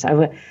be a curse.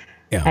 The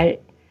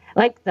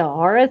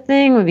aura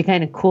thing would be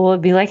kind of cool.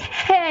 It'd be like,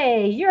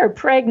 hey, you're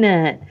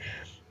pregnant.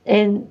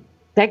 And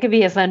that could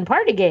be a fun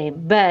party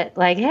game. But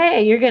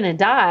hey, you're going to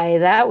die.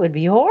 That would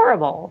be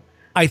horrible.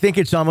 I think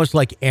it's almost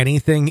like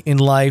anything in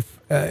life.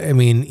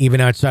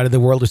 Even outside of the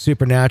world of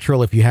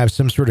supernatural, if you have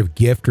some sort of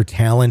gift or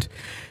talent,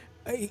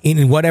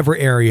 in whatever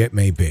area it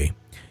may be.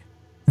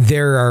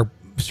 There are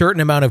a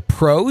certain amount of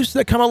pros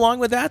that come along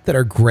with that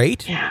are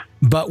great. Yeah.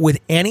 But with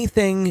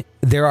anything,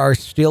 there are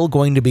still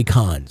going to be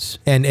cons.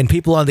 And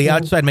people on the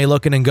outside may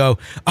look in and go,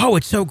 oh,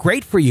 it's so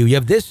great for you. You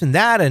have this and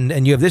that,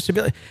 and you have this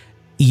ability.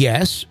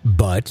 Yes,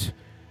 but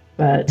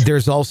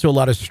there's also a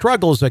lot of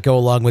struggles that go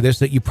along with this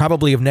that you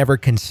probably have never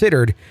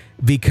considered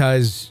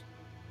because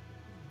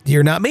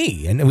you're not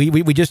me. And we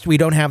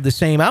don't have the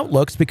same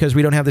outlooks because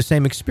we don't have the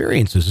same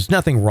experiences. There's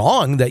nothing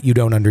wrong that you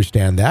don't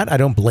understand that. I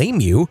don't blame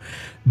you,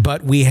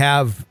 but we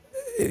have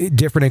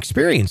different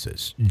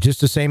experiences,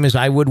 just the same as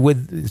I would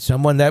with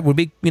someone that would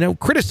be,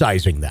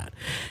 criticizing that.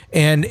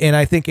 And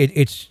I think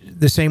it's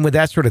the same with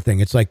that sort of thing.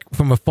 It's like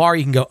from afar,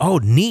 you can go, oh,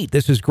 neat,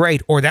 this is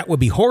great, or that would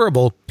be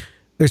horrible.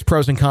 There's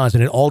pros and cons,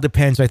 and it all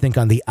depends, I think,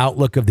 on the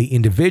outlook of the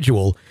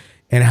individual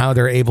and how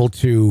they're able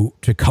to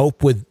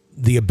cope with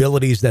the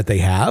abilities that they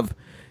have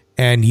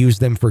and use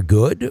them for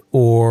good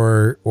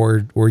or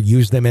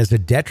use them as a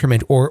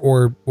detriment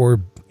or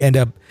end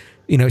up,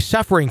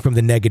 suffering from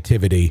the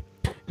negativity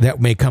that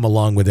may come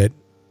along with it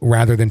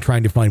rather than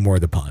trying to find more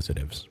of the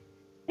positives.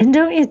 And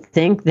don't you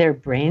think their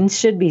brains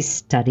should be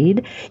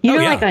studied?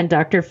 Like on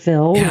Dr.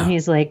 Phil, when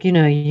he's like,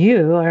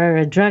 you are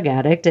a drug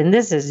addict and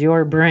this is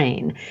your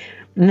brain.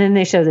 And then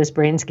they show this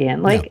brain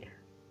scan.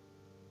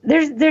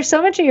 There's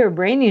so much of your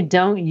brain you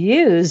don't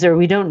use or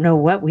we don't know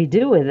what we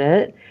do with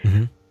it.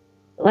 Mm-hmm.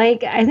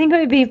 I think it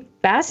would be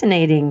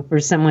fascinating for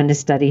someone to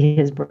study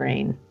his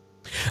brain.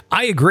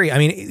 I agree. I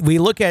mean, we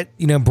look at,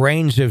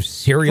 brains of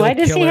serial killers.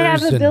 Why does he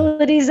have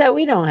abilities that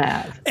we don't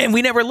have? And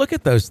we never look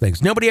at those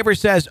things. Nobody ever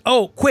says,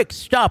 oh, quick,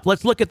 stop.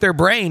 Let's look at their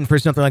brain for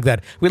something like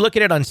that. We look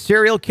at it on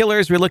serial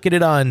killers. We look at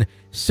it on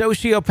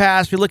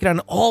sociopaths. We look at it on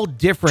all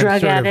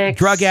different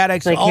drug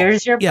addicts.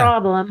 Here's your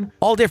problem.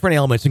 All different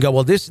ailments and go,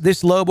 well,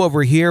 this lobe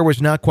over here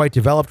was not quite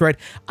developed right.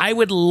 I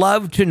would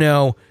love to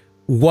know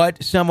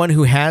what someone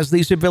who has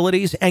these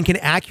abilities and can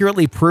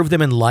accurately prove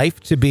them in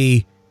life to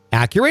be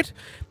accurate.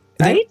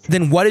 Right?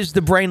 Then what does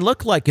the brain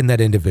look like in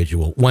that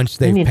individual once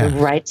they've passed? You need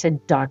to write to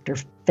Dr.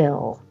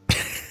 Phil.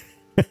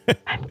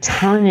 I'm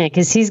telling you,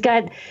 because he's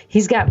got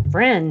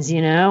friends,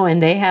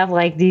 and they have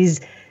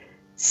these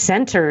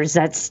centers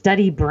that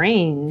study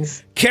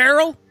brains.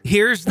 Carol,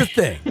 here's the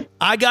thing.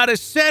 I got a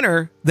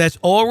center that's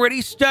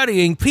already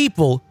studying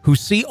people who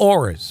see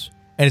auras,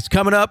 and it's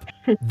coming up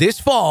this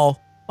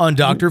fall on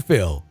Dr.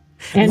 Phil.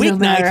 And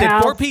weeknights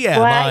at 4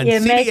 p.m. on you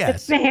CBS. Make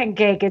the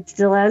pancake, it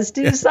still has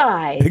two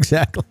sides.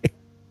 Exactly.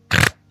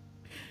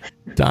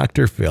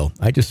 Dr. Phil.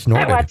 I just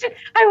snorted.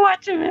 I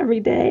watch him every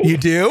day. You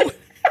do?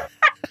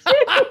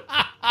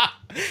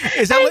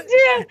 Is this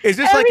every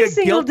like a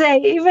single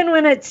day, even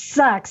when it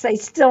sucks, I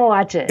still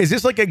watch it. Is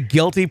this like a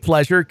guilty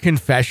pleasure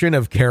confession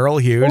of Carol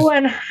Hughes?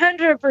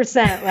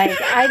 100%.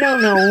 I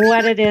don't know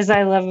what it is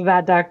I love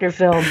about Dr.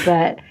 Phil,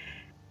 but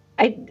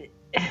I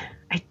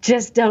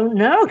just don't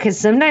know, because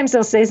sometimes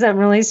they'll say something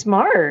really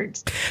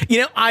smart.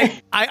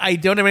 I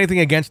don't have anything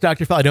against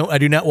Dr. Phil. I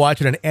do not watch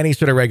it on any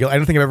sort of regular. I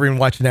don't think I've ever even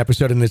watched an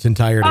episode in its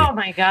entirety. Oh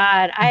my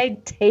God, I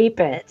tape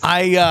it.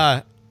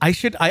 I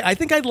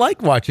think I'd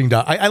like watching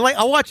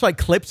I'll watch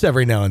clips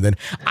every now and then.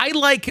 I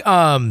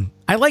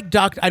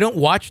don't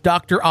watch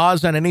Dr.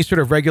 Oz on any sort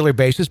of regular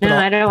basis. But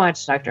I don't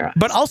watch Dr. Oz.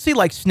 But I'll see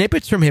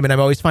snippets from him, and I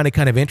always find it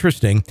kind of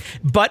interesting.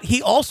 But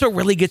he also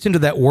really gets into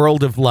that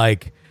world of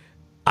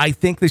I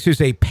think this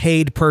is a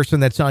paid person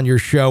that's on your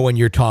show and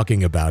you're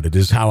talking about it,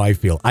 is how I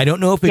feel. I don't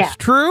know if it's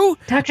true.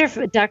 Dr.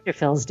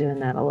 Phil's doing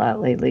that a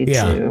lot lately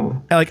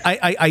too.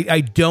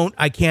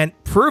 I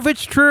can't prove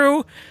it's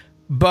true,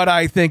 but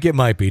I think it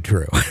might be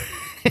true.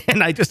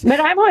 But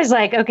I'm always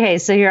okay,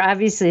 so you're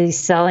obviously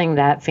selling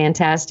that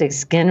fantastic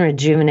skin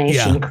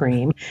rejuvenation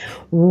cream.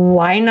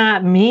 Why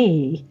not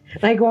me?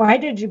 Why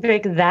did you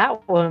pick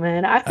that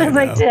woman? I would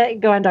like to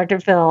go on Dr.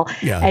 Phil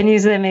and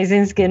use the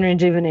amazing skin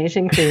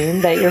rejuvenation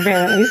cream that you're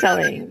apparently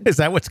selling. Is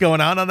that what's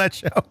going on that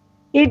show?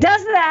 He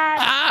does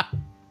that.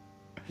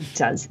 He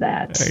does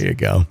that. There you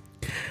go.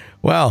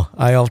 Well,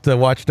 I'll have to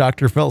watch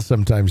Dr. Phil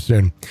sometime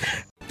soon.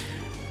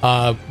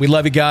 We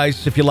love you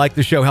guys. If you like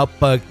the show, help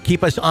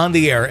keep us on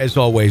the air, as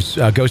always.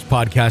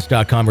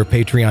 Ghostpodcast.com or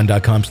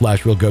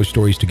patreon.com/Real Ghost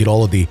Stories to get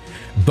all of the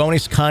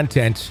bonus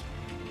content.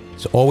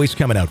 It's always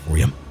coming out for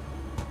you.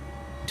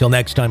 Till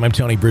next time, I'm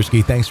Tony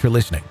Bruschi. Thanks for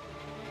listening.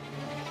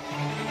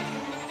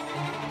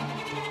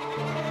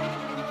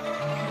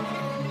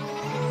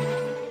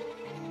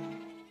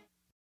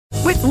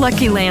 With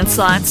Lucky Land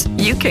Slots,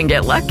 you can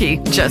get lucky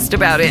just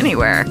about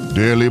anywhere.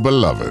 Dearly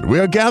beloved, we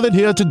are gathered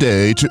here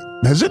today to...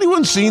 Has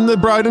anyone seen the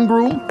bride and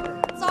groom?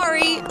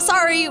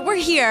 Sorry, we're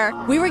here.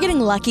 We were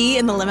getting lucky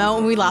in the limo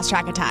and we lost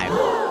track of time.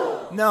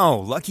 No,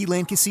 Lucky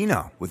Land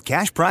Casino, with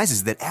cash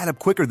prizes that add up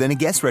quicker than a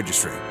guest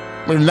registry.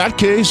 In that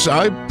case,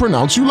 I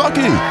pronounce you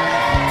lucky.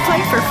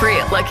 Play for free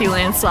at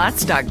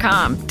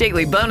LuckyLandSlots.com.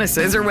 Daily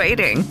bonuses are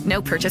waiting.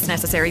 No purchase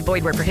necessary.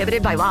 Void where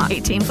prohibited by law.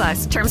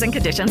 18+. Terms and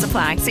conditions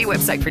apply. See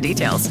website for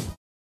details.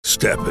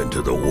 Step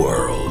into the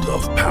world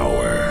of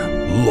power,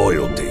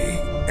 loyalty,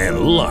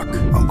 and luck.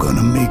 I'm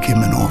gonna make him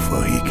an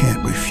offer he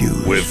can't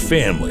refuse. With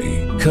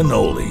family,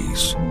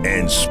 cannolis,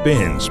 and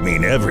spins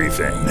mean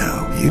everything.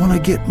 Now, you wanna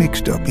get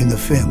mixed up in the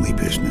family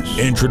business.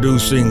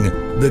 Introducing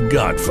The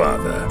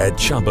Godfather at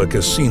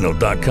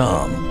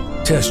ChumbaCasino.com.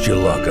 Test your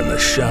luck in the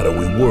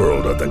shadowy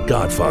world of The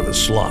Godfather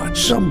slot.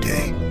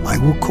 Someday, I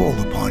will call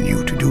upon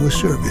you to do a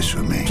service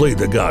for me. Play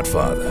The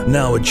Godfather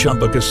now at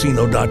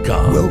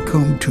ChumbaCasino.com.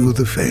 Welcome to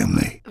the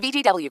family.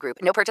 VGW Group.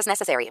 No purchase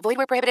necessary. Void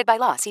where prohibited by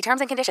law. See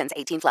terms and conditions.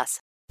 18+.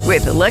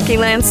 With the Lucky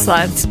Land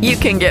Slots, you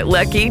can get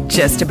lucky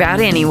just about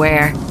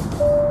anywhere.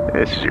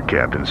 This is your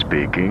captain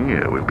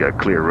speaking. We've got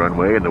clear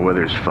runway and the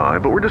weather's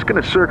fine, but we're just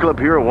going to circle up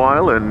here a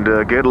while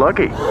and get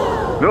lucky.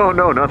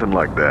 No, nothing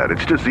like that.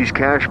 It's just these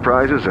cash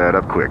prizes add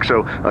up quick.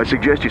 So I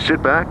suggest you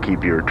sit back,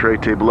 keep your tray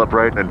table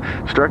upright, and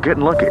start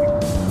getting lucky.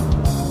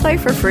 Play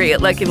for free at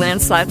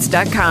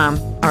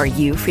LuckyLandSlots.com. Are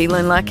you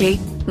feeling lucky?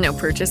 No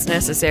purchase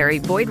necessary.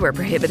 Void where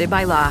prohibited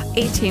by law.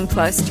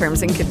 18+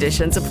 terms and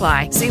conditions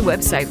apply. See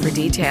website for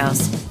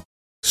details.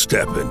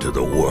 Step into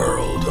the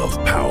world of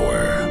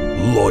power,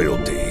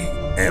 loyalty,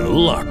 and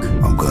luck.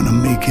 I'm gonna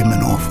make him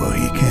an offer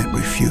he can't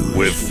refuse.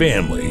 With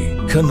family,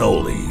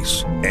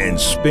 cannolis, and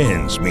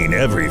spins mean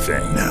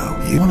everything. Now,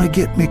 you wanna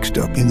get mixed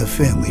up in the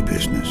family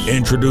business.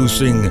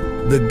 Introducing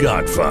The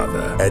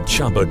Godfather at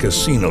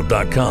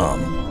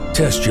ChumbaCasino.com.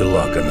 Test your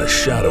luck in the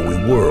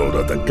shadowy world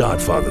of The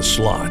Godfather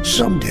slot.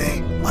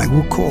 Someday, I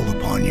will call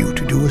upon you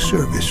to do a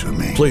service for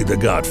me. Play The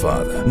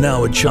Godfather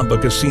now at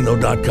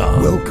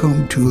ChumbaCasino.com.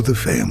 Welcome to the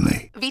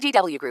family.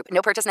 VGW Group.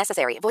 No purchase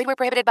necessary. Void where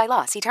prohibited by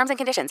law. See terms and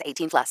conditions.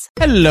 18+.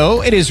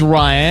 Hello, it is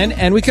Ryan,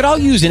 and we could all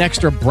use an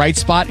extra bright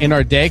spot in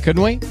our day,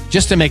 couldn't we?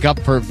 Just to make up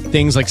for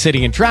things like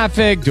sitting in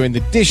traffic, doing the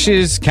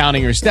dishes,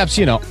 counting your steps,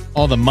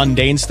 all the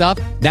mundane stuff.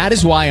 That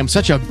is why I'm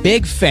such a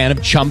big fan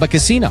of Chumba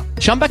Casino.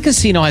 Chumba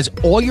Casino has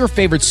all your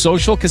favorite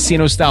social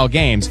casino-style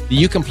games that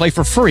you can play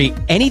for free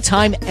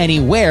anytime,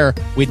 anywhere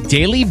with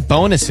daily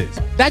bonuses.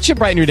 That should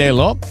brighten your day a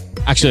little.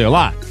 Actually, a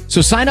lot.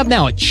 So sign up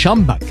now at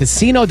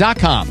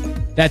ChumbaCasino.com.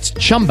 That's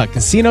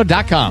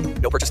ChumbaCasino.com.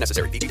 No purchase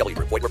necessary. VGW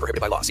Group. Void where prohibited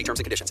by law. See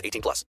terms and conditions.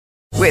 18+.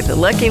 With the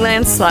Lucky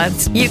Land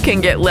Slots, you can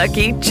get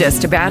lucky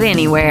just about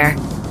anywhere.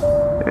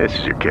 This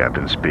is your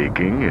captain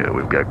speaking.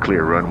 We've got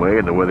clear runway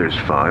and the weather's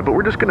fine, but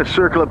we're just going to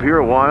circle up here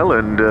a while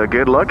and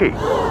get lucky.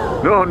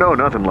 No,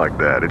 nothing like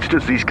that. It's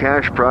just these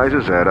cash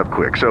prizes add up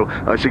quick. So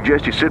I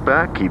suggest you sit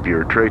back, keep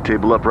your tray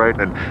table upright,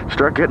 and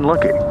start getting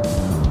lucky.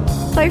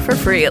 Play for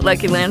free at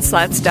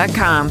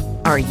LuckyLandSlots.com.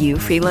 Are you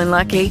feeling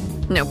lucky?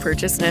 No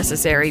purchase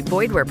necessary.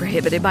 Void where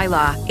prohibited by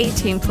law.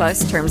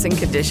 18+ terms and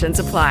conditions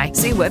apply.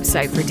 See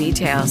website for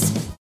details.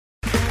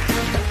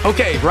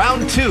 Okay,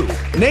 round 2.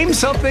 Name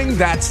something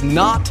that's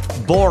not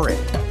boring.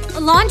 A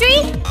laundry?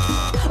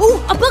 Ooh,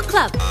 a book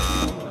club.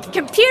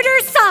 Computer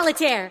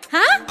solitaire,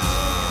 huh?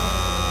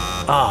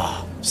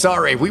 Ah,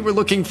 sorry, we were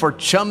looking for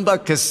Chumba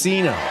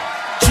Casino.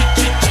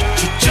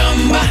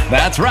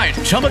 That's right,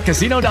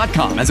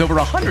 ChumbaCasino.com has over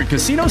 100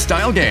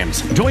 casino-style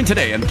games. Join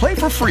today and play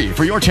for free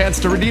for your chance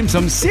to redeem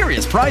some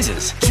serious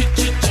prizes.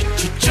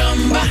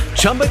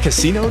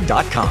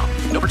 ChumbaCasino.com.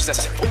 No purchase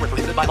necessary. Void where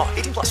prohibited by law.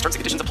 18+. Terms and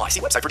conditions apply. See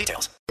website for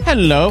details.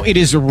 Hello, it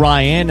is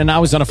Ryan, and I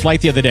was on a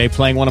flight the other day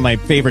playing one of my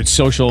favorite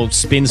social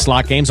spin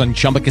slot games on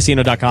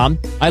ChumbaCasino.com.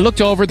 I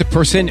looked over at the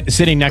person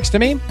sitting next to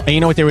me, and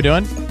you know what they were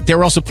doing? They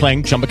were also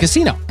playing Chumba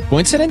Casino.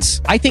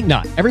 Coincidence? I think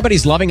not.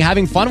 Everybody's loving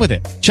having fun with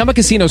it. Chumba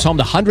Casino is home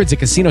to hundreds of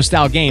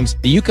casino-style games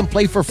that you can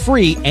play for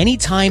free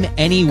anytime,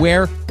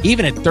 anywhere,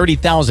 even at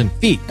 30,000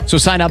 feet. So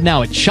sign up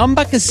now at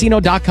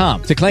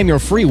ChumbaCasino.com to claim your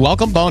free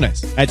welcome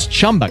bonus. That's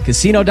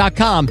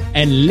ChumbaCasino.com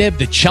and live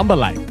the Chumba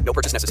life. No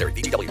purchase necessary.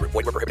 VGW Group.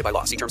 Void where prohibited by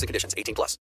law. See terms and conditions. 18+.